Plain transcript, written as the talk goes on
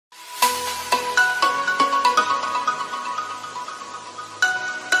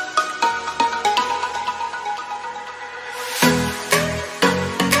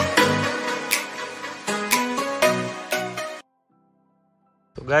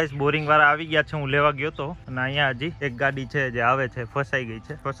Guys boring વાળા આવી ગયા છે, હું લેવા ગયો તો અને અહીંયા હજી એક ગાડી છે જે આવે છે, ફસાઈ ગઈ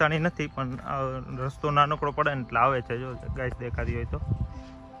છે. ફસાણી નથી પણ રસ્તો નાનકડો પડે ને એટલે આવે છે. જો ગાઈસ દેખાતી હોય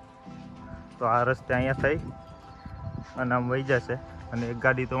તો આ રસ્તે અહીંયા થઈ અને આમ વહી જશે અને એક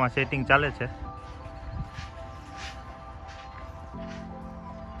ગાડી તો આમાં સેટિંગ ચાલે છે.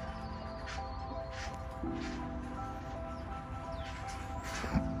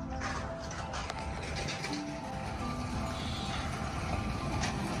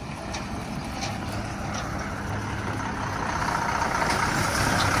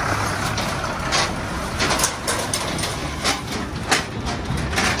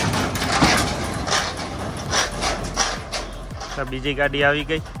 બીજી ગાડી આવી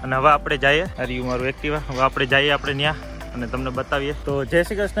ગઈ અને હવે આપણે જઈએ. હરિયું મારું એક્ટિવા. હવે આપણે જઈએ આપણે ત્યાં અને તમને બતાવીએ. તો જય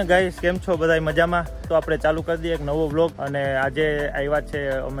શ્રી કૃષ્ણ ગાઈસ, કેમ છો બધા મજામાં? તો આપણે ચાલુ કરી દઈએ એક નવો વ્લોગ. અને આજે આવ્યા છે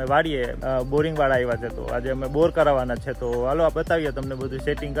અમે વાડીએ, બોરિંગ વાળા આવ્યા છે. તો આજે અમે બોર કરાવવાના છે. તો હાલો આ બતાવીએ તમને બધું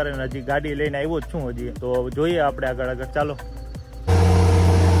સેટિંગ કરીને. હજી ગાડી લઈને આવ્યો જ છું હજી, તો જોઈએ આપણે આગળ. ચાલો.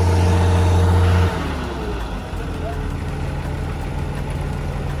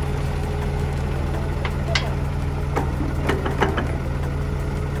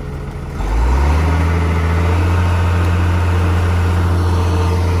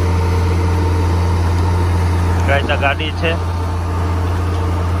 ગાડી છે.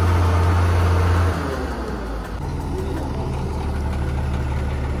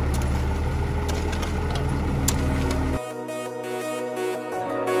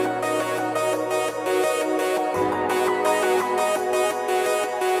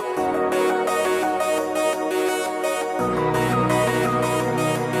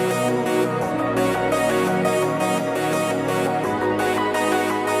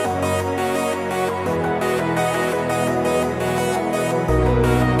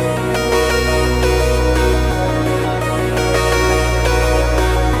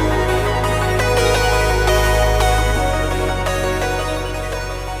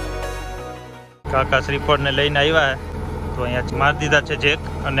 કાકા શ્રીફળ ને લઈને આવ્યા તો અહીંયા મારી દીધા છે જેક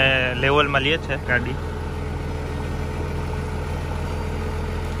અને લેવલમાં લે છે ગાડી.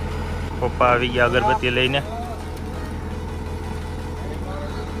 પપ્પા આવી ગયા અગરબત્તી લઈને.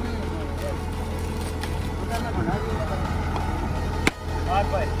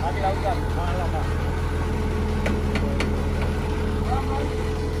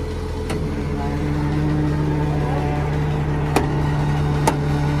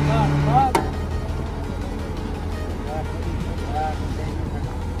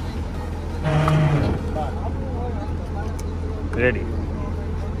 રેડી.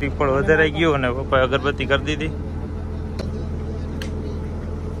 શ્રીફળ વધારે ગયું અને પપ્પાએ અગરબત્તી કરી દીધી.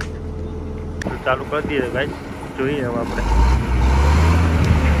 ચાલુ કરી દઈએ ભાઈ, જોઈએ હવે આપણે.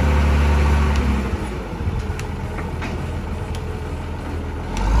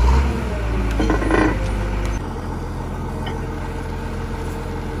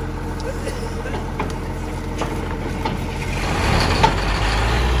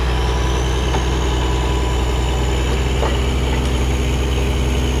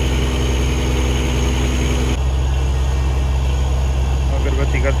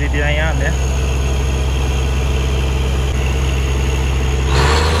 કરી દીધી અહીંયા ને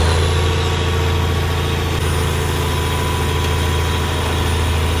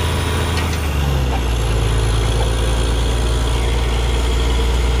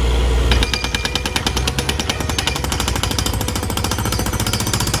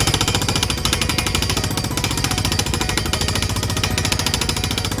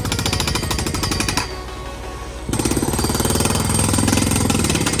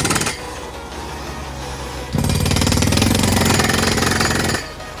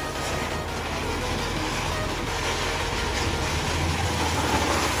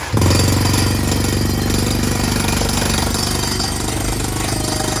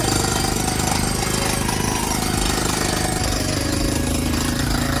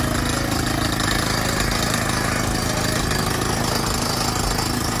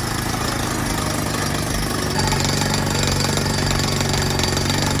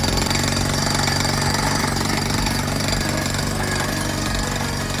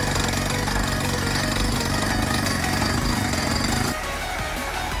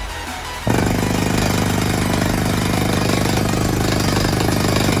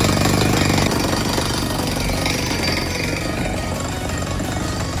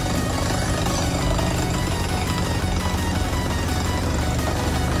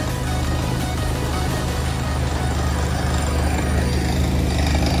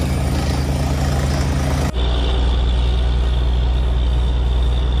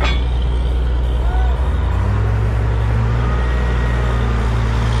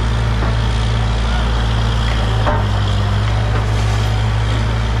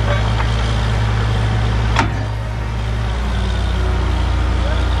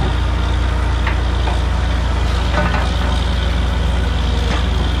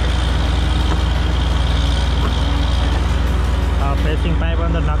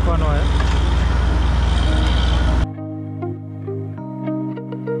અંદર નાખવાનો છે.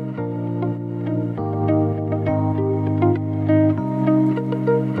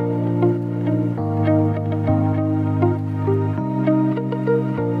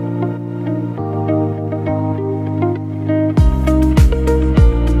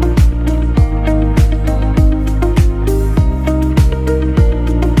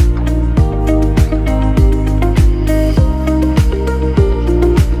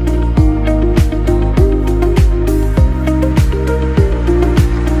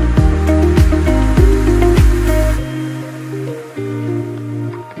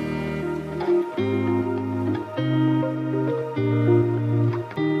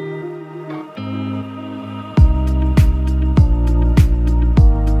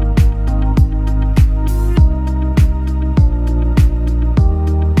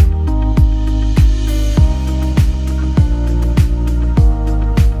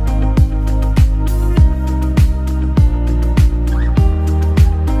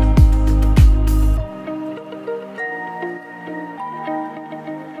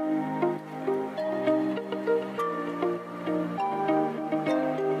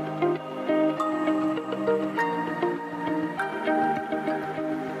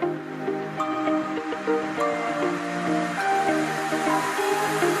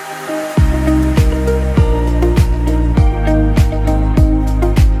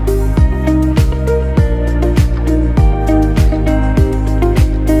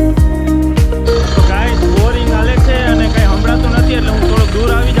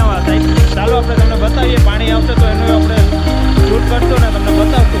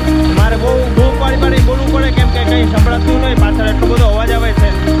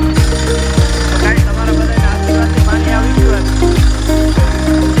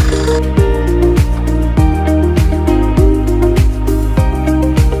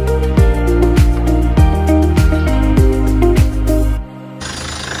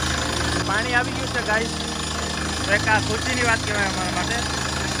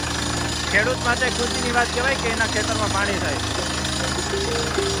 ખેડૂત માટે ખુશીની વાત કહેવાય કે એના ખેતરમાં પાણી થાય.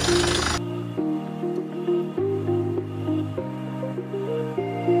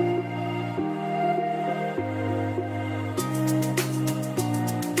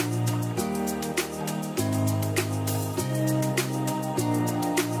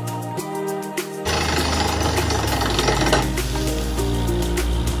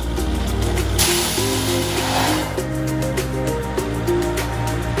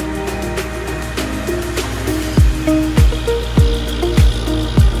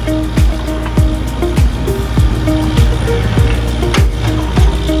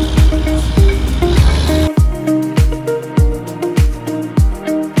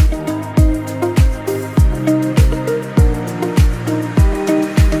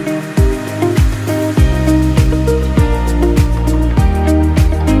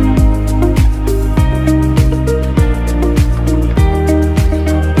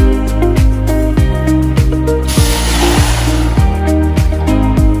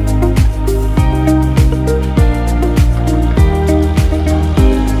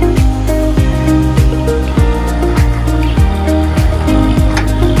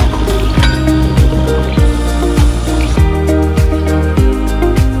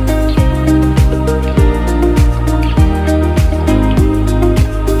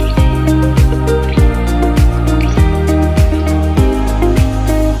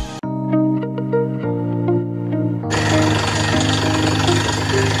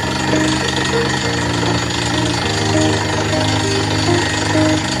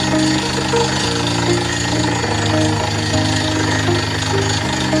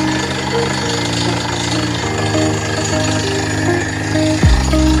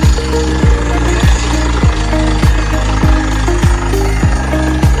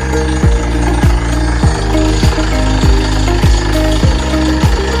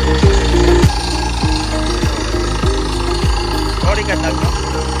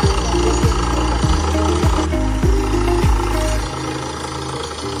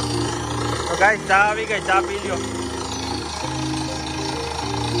 ગાઈસ ચા આવી ગઈ, ચા પી લ્યો.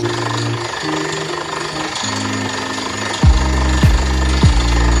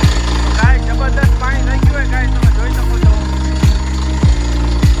 ગાઈસ જબરદસ્ત પાણી થઈ ગયું હોય ગાઈસ, તમે જોઈ શકો છો.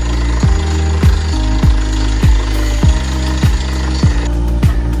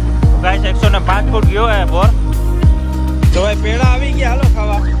 ગાઈસ 105 ફૂટ ગયો હે બોર. તો ભાઈ પેડા આવી ગયા, હાલો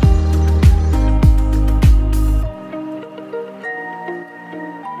ખાવા.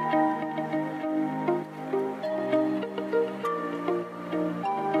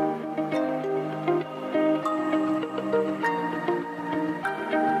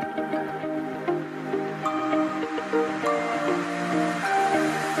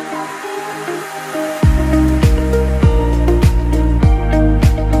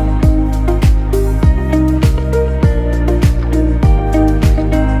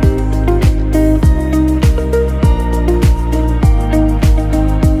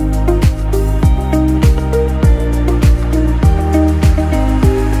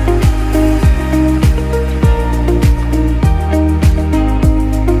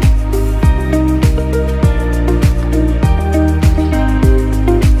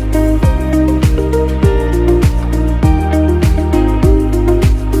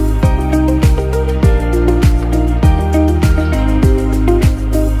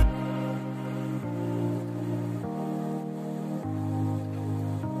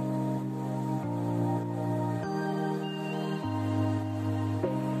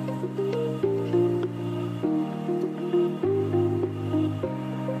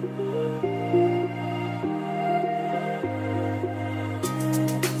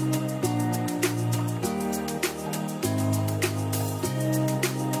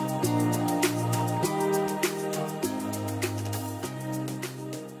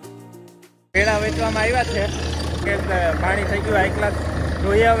 કેળા વેચવામાં આવ્યા છે કે પાણી થઈ ગયું હાઈ ક્લાસ.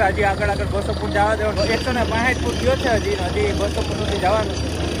 જોઈએ હવે હજી આગળ 200 ફૂટ જવા દેવાનું. 165 ફૂટ ગયો છે હજી 200 ફૂટ સુધી જવાનું.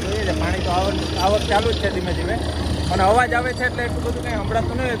 જોઈએ છે પાણી તો આવક ચાલુ જ છે ધીમે ધીમે. અને અવાજ આવે છે એટલે એટલું બધું કંઈ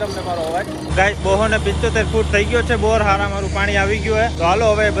સંભળાતું નહીં તમને મારો અવાજ. ગાઈસ 275 ફૂટ થઈ ગયો છે બોર. હારા મારું પાણી આવી ગયું છે. તો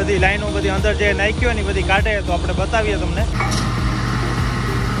હાલો હવે બધી લાઈનો બધી અંદર જે નાખ્યો ને બધી કાઢે તો આપણે બતાવીએ તમને.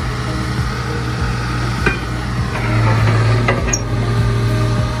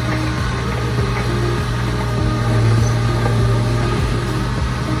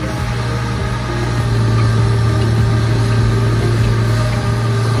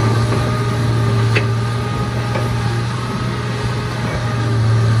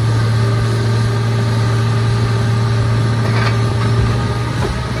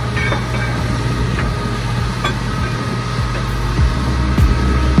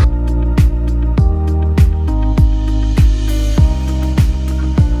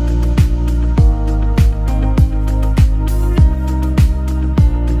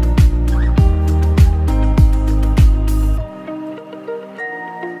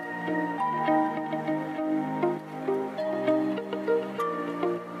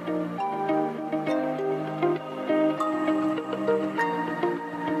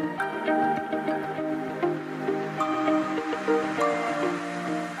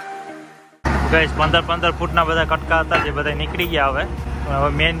 ગાઈસ 15 ફૂટના બધા કટકા હતા જે બધા નીકળી ગયા. હવે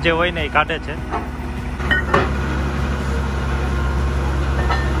મેન જે હોય ને એ કાઢે છે.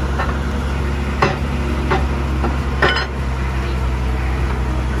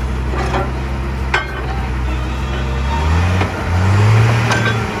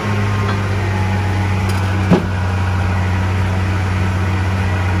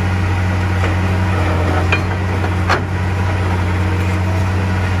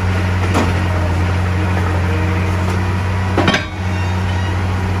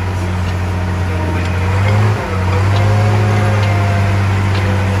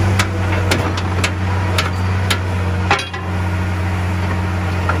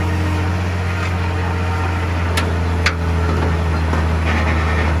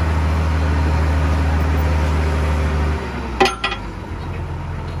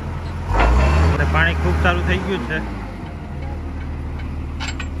 પાણી ખૂબ સારું થઈ ગયું છે.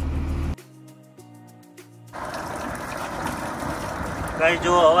 ગાઈસ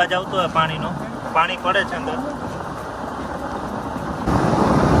જો અવાજ આવતો હોય પાણીનો, પાણી પડે છે અંદર.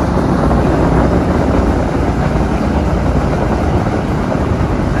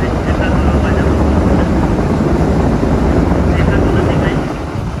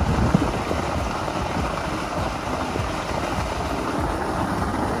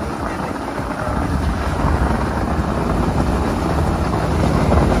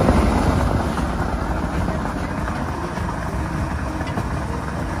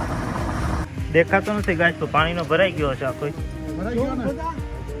 દેખાતો નથી ગાઈસ, તો પાણીનો ભરાઈ ગયો છે આખો.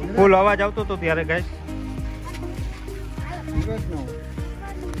 ફૂલ અવાજ આવતો હતો ત્યારે ગાઈસ.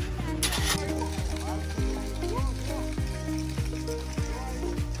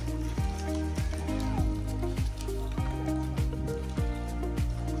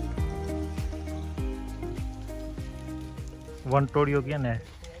 વંટોળિયો કે ને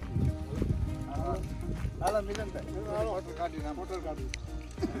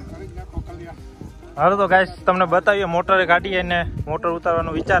હાલો તો ગાઈસ તમને બતાવીએ મોટરે કાઢીએ ને મોટર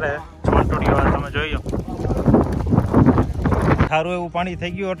ઉતારવાનો વિચાર છે. વંટોળિયો તમે જોઈ લો. સારું એવું પાણી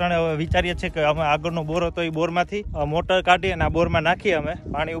થઈ ગયું અટાણે. હવે વિચારીએ છીએ કે અમે આગળનો બોર હતો એ બોરમાંથી મોટર કાઢીએ અને આ બોરમાં નાખીએ અમે.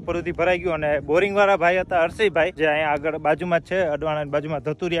 પાણી ઉપર સુધી ભરાઈ ગયું. અને બોરિંગ વાળા ભાઈ હતા હર્ષિભાઈ, જે અહીંયા આગળ બાજુમાં જ છે, અડવાણા બાજુમાં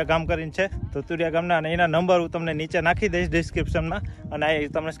ધતુરિયા ગામ કરીને છે. ધતુરિયા ગામના અને એના નંબર હું તમને નીચે નાખી દઈશ ડિસ્ક્રિપ્શનમાં. અને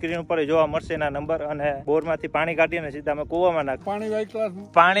તમને સ્ક્રીન ઉપર જોવા મળશે એના નંબર. અને બોરમાંથી પાણી કાઢીએ ને સીધા અમે કૂવામાં નાખ.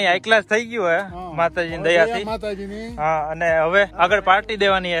 પાણી હાઈ ક્લાસ થઈ ગયું હે માતાજીની દયાથી. હા, અને હવે આગળ પાર્ટી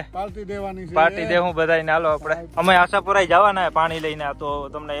દેવાની છે. પાર્ટી દેવું બધાને. હાલો આપણે અમે આશાપુરા જવાના પાણી લઈને. તો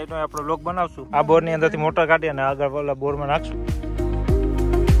તમને એનો આપણો વ્લોગ બનાવશું. આ બોર ની અંદર થી મોટર કાઢી અને આગળ બોર માં નાખશું.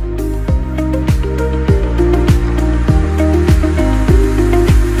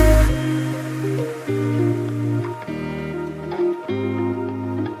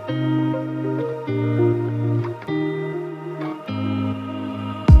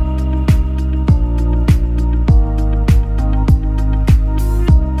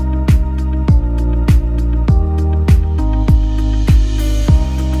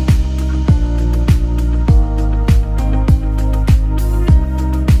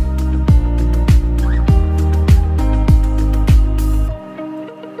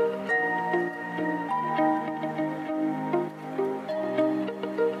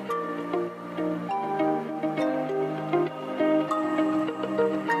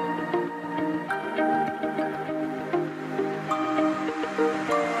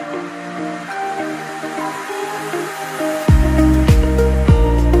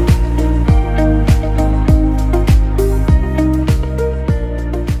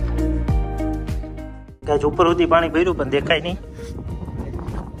 ગાઈસ ઉપર સુધી પાણી ભર્યું પણ દેખાય નહીં.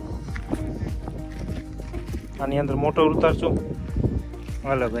 આની અંદર મોટર ઉતારશું.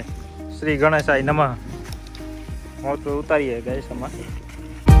 હાલો ભાઈ, શ્રી ગણેશાય નમઃ. મોટર ઉતારીએ ગાઈસ આમાં.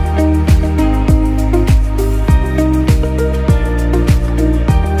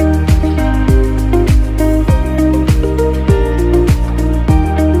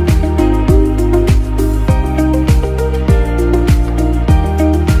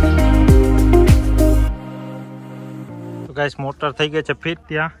 ગાઈસ મોટર થઈ ગઈ છે ફિટ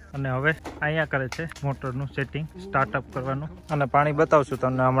ત્યાં, અને હવે અહીંયા કરે છે મોટરનું સેટિંગ સ્ટાર્ટઅપ કરવાનું, અને પાણી બતાવશું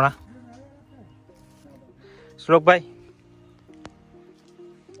તમને હમણાં. શ્લોકભાઈ,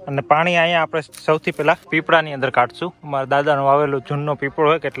 અને પાણી અહીંયા આપણે સૌથી પહેલા પીપળાની અંદર કાઢશું. અમારા દાદાનો વાવેલો જૂનો પીપળો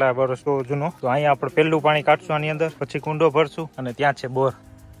હોય, કેટલા વર્ષો જૂનો, તો અહીંયા આપણે પહેલું પાણી કાઢશું આની અંદર, પછી કુંડો ભરશું, અને ત્યાં છે બોર.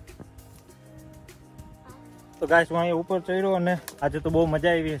 તો ગાઈસ હું અહીંયા ઉપર ચડ્યો, અને આજે તો બહુ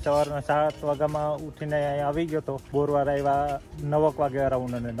મજા આવી. સવારના 7 વાગ્યામાં ઉઠીને અહીંયા આવી ગયો તો. બોરવાળા આવ્યા 9 વાગે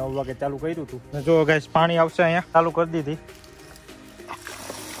અરાઉન્ડ, અને 9 વાગે ચાલુ કર્યું હતું. જો ગાઈસ પાણી આવશે, અહીંયા ચાલુ કરી દીધી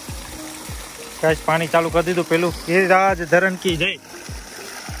ગાઈસ, પાણી ચાલુ કરી દીધું. પેલું એ રાજ ધરણ કી જય.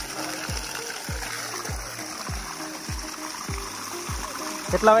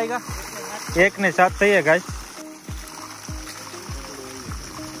 કેટલા વાગ્યા? 1:07 થઈએ ગાઈસ.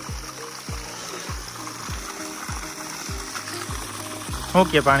 શું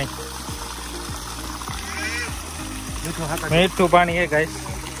કે પાણી મીઠું પાણી હે ગાઈસ.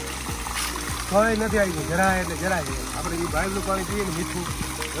 કોઈ નથી આવી જરા એટલે જરા આપણે એ બાયનું પાણી પીએ ને મીઠું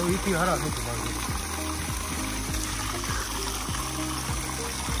એવું ઈથી હરા મીઠું પાણી.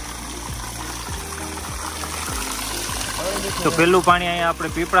 તો પેલું પાણી અહીંયા આપણે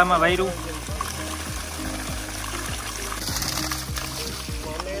પીપળામાં વાયરું.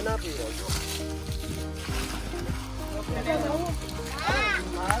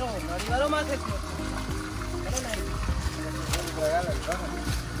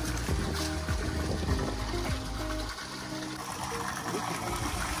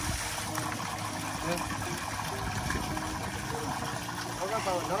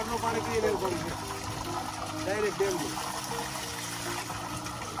 નળનું પાણી પીને એવું પડ્યું છે ડાયરેક્ટ ડેમનું.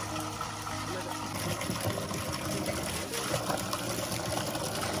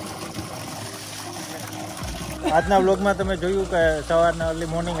 આજના વ્લોગમાં તમે જોયું કે સવારના અર્લી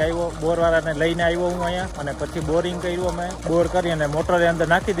મોર્નિંગ આવ્યો, બોરવાળાને લઈને આવ્યો હું અહીંયા, અને પછી બોરિંગ કર્યું અમે. બોર કરી અને મોટરે અંદર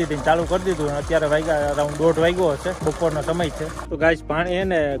નાખી દીધી, ચાલુ કરી દીધું. અને અત્યારે વાગ્યા અરાઉન્ડ 1:30 વાગ્યો હશે, બપોરનો સમય છે. તો ગાઈસ પાણી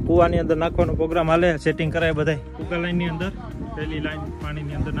એને કુવાની અંદર નાખવાનો પ્રોગ્રામ હાલે, સેટિંગ કરાય બધા. કુકા લાઈનની અંદર પહેલી લાઈન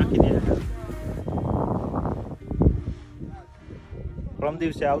પાણીની અંદર નાખી દે. પ્રમ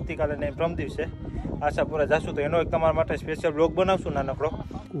દિવસે, આવતીકાલે નહીં પ્રમ દિવસે આશાપુરા જાશું, તો એનો એક તમારા માટે સ્પેશિયલ બ્લોગ બનાવશું નાનકડો.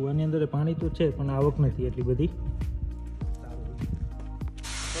 કુવાની અંદર પાણી તો છે પણ આવક નથી એટલી બધી.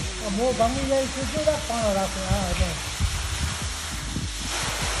 ભાંગી જાય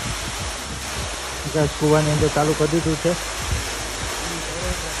છે, કુવાની અંદર ચાલુ કરી દીધું છે.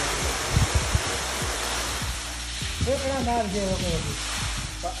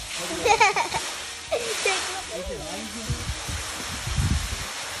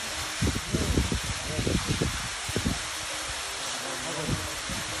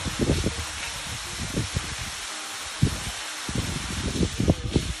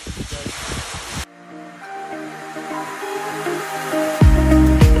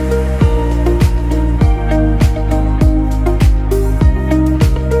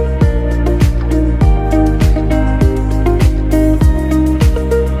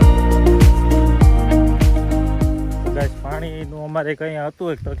 અમારે કઈ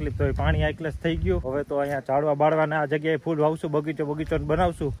હતું એક તકલીફ, તો પાણી આટલે થઈ ગયું. હવે તો અહીંયા ઝાડવા બાળવાના આ જગ્યાએ ફૂલ વાવશું, બગીચો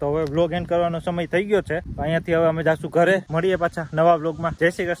બનાવશું. તો હવે બ્લોગ એન્ડ કરવાનો સમય થઈ ગયો છે. અહીંયાથી હવે અમે જાશું ઘરે. મળીએ પાછા નવા બ્લોગમાં.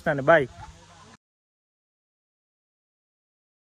 જય શ્રી કૃષ્ણ ને બાય.